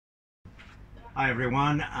Hi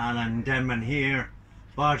everyone, Alan Denman here,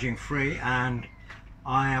 barging free, and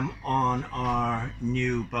I am on our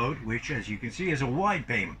new boat, which as you can see is a wide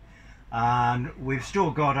beam, and we've still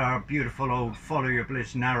got our beautiful old Follow Your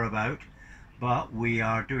Bliss narrowboat, but we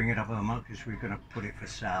are doing it up at the moment because we're going to put it for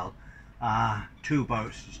sale. Two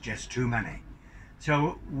boats is just too many.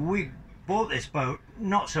 So we bought this boat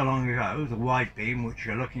not so long ago, the wide beam which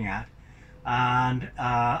you're looking at, and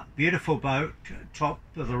beautiful boat, top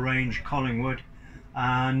of the range Collingwood,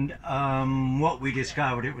 and what we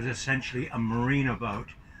discovered, it was essentially a marina boat,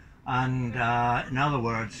 and in other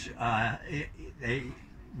words, they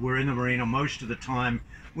were in the marina most of the time,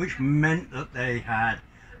 which meant that they had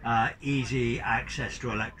easy access to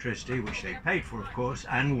electricity, which they paid for of course,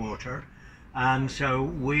 and water. And so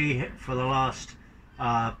we, for the last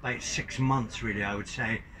about 6 months really, I would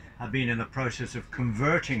say, have been in the process of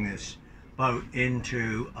converting this boat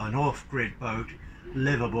into an off-grid boat,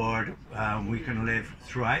 live aboard. We can live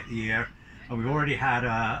throughout the year, and we've already had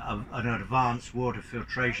an advanced water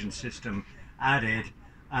filtration system added,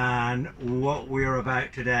 and what we're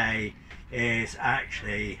about today is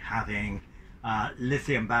actually having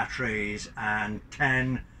lithium batteries and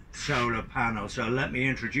 10 solar panels. So let me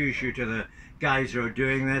introduce you to the guys who are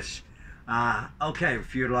doing this. Okay,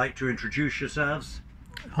 if you'd like to introduce yourselves.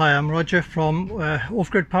 Hi, I'm Roger from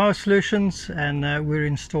Off-Grid Power Solutions, and we're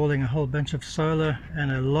installing a whole bunch of solar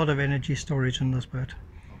and a lot of energy storage in this boat.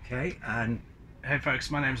 Okay, and hey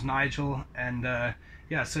folks, my name's Nigel, and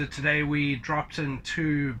yeah, so today we dropped in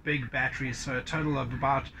 2 big batteries, so a total of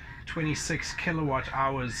about 26 kilowatt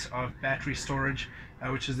hours of battery storage,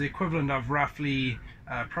 which is the equivalent of roughly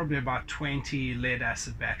probably about 20 lead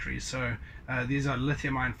acid batteries. So these are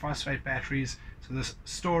lithium iron phosphate batteries, so this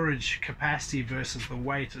storage capacity versus the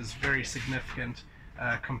weight is very significant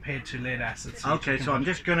compared to lead acids. okay, so I'm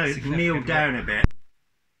just going to kneel down a bit.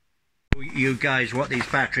 You guys what these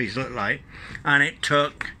batteries look like, and it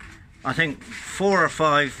took I think 4 or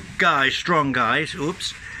 5 guys, strong guys,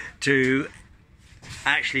 oops, to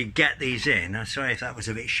actually get these in. I'm sorry if that was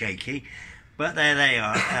a bit shaky, but there they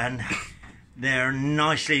are, and they're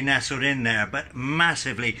nicely nestled in there, but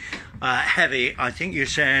massively heavy. I think you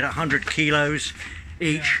said 100 kilos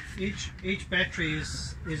each. Yeah, each battery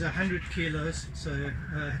is 100 kilos, so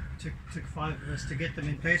took 5 of us to get them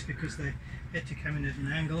in place because they had to come in at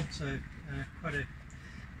an angle, so quite a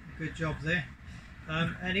good job there.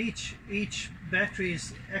 And each battery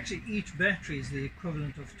is the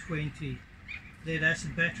equivalent of 20 lead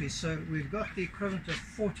acid batteries, so we've got the equivalent of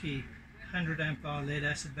 40 100 amp hour lead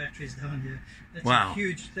acid batteries down here. That's wow.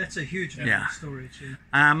 That's a huge amount of storage.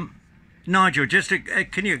 Yeah. Nigel, just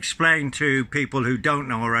can you explain to people who don't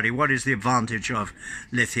know already, what is the advantage of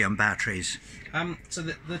lithium batteries? So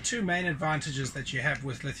the 2 main advantages that you have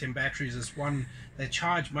with lithium batteries is, one, they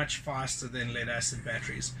charge much faster than lead acid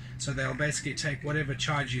batteries. So they'll basically take whatever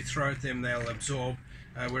charge you throw at them, they'll absorb.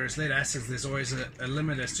 Whereas lead acids, there's always a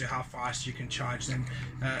limit as to how fast you can charge them,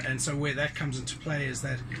 and so where that comes into play is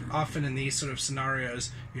that often in these sort of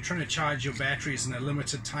scenarios you're trying to charge your batteries in a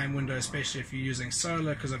limited time window, especially if you're using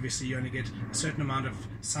solar, because obviously you only get a certain amount of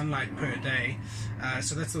sunlight per day.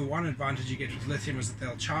 So that's the one advantage you get with lithium, is that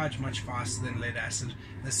they'll charge much faster than lead acid.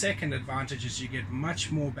 The second advantage is you get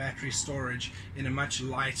much more battery storage in a much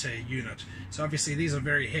lighter unit. So obviously these are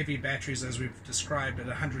very heavy batteries, as we've described, at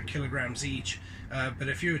 100 kilograms each. But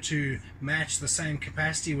if you were to match the same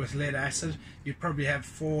capacity with lead acid, you'd probably have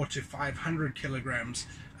 400 to 500 kilograms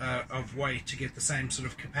of weight to get the same sort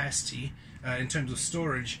of capacity in terms of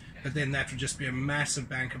storage. But then that would just be a massive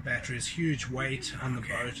bank of batteries, huge weight on the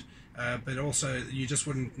boat. But also you just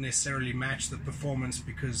wouldn't necessarily match the performance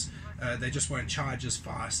because they just won't charge as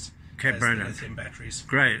fast. Okay, brilliant. Lithium batteries.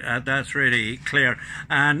 Great, that's really clear.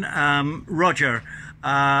 And Roger,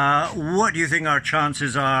 what do you think our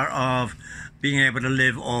chances are of being able to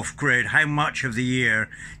live off-grid? How much of the year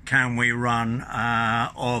can we run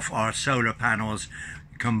off our solar panels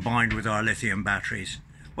combined with our lithium batteries?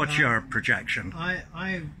 What's your projection?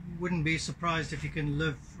 I wouldn't be surprised if you can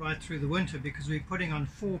live right through the winter, because we're putting on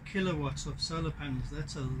 4 kilowatts of solar panels.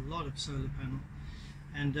 That's a lot of solar panel.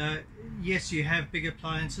 And yes, you have big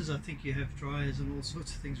appliances. I think you have dryers and all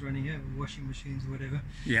sorts of things running here, washing machines or whatever.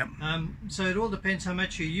 Yep. So it all depends how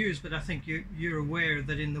much you use, but I think you're aware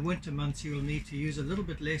that in the winter months you will need to use a little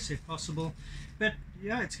bit less if possible. But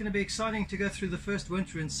yeah, it's going to be exciting to go through the first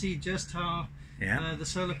winter and see just how the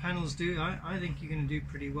solar panels do. I think you're going to do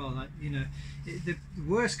pretty well. You know, the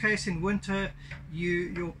worst case in winter,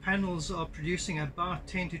 your panels are producing about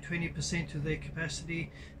 10 to 20% of their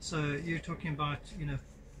capacity. So you're talking about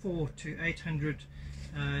 400 to 800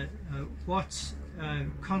 watts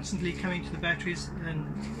constantly coming to the batteries, and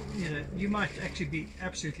you might actually be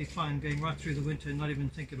absolutely fine going right through the winter and not even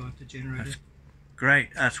think about the generator. Great,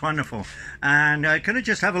 that's wonderful. And can I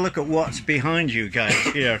just have a look at what's behind you guys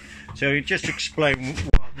here? So just explain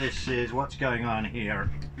what this is, what's going on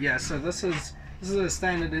here. Yeah, so this is a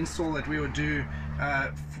standard install that we would do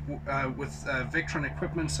with Victron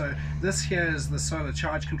equipment. So this here is the solar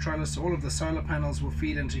charge controller, so all of the solar panels will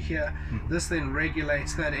feed into here. This then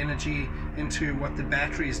regulates that energy into what the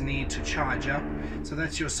batteries need to charge up. So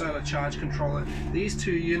that's your solar charge controller. These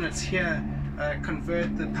two units here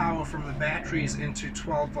convert the power from the batteries into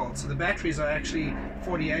 12 volts. So the batteries are actually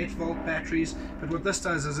 48 volt batteries, but what this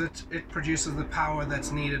does is it produces the power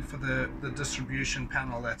that's needed for the distribution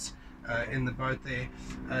panel that's in the boat there.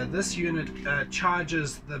 This unit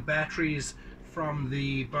charges the batteries from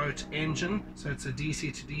the boat engine, so it's a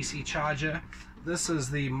DC to DC charger. This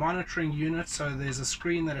is the monitoring unit, so there's a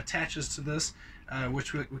screen that attaches to this,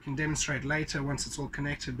 which we can demonstrate later once it's all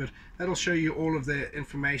connected, but that'll show you all of the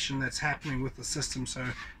information that's happening with the system. So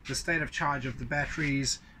the state of charge of the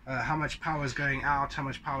batteries, how much power is going out, how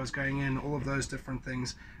much power is going in, all of those different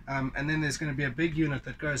things. And then there's going to be a big unit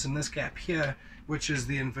that goes in this gap here, which is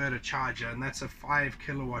the inverter charger, and that's a 5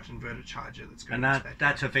 kilowatt inverter charger that's going to be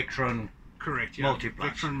that's a Victron. Correct, yeah. Multiplus.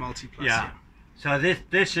 Victron Multiplus. Yeah. So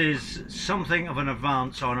this is something of an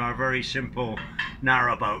advance on our very simple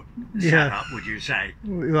narrowboat setup, would you say?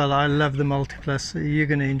 Well, I love the Multiplus. You're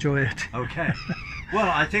going to enjoy it. Okay. Well,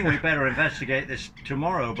 I think we better investigate this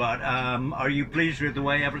tomorrow, but are you pleased with the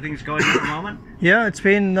way everything's going at the moment? Yeah, it's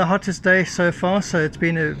been the hottest day so far, so it's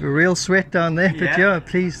been a real sweat down there, but yeah,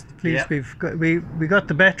 pleased. Yeah. We got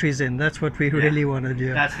the batteries in. That's what we really wanted.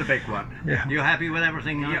 Yeah, that's the big one. Yeah. You happy with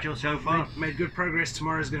everything, Nigel, so far? Made good progress.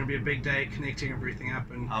 Tomorrow is going to be a big day connecting everything up,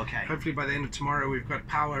 and hopefully by the end of tomorrow we've got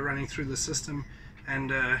power running through the system,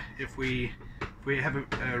 and if we have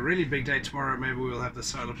a really big day tomorrow, maybe we'll have the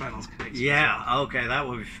solar panels connected. Yeah, okay, that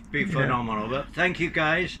would be phenomenal. But thank you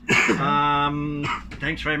guys.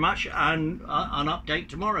 Thanks very much, and an update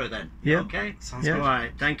tomorrow then. Yeah. Okay. Sounds good. All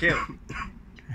right, thank you.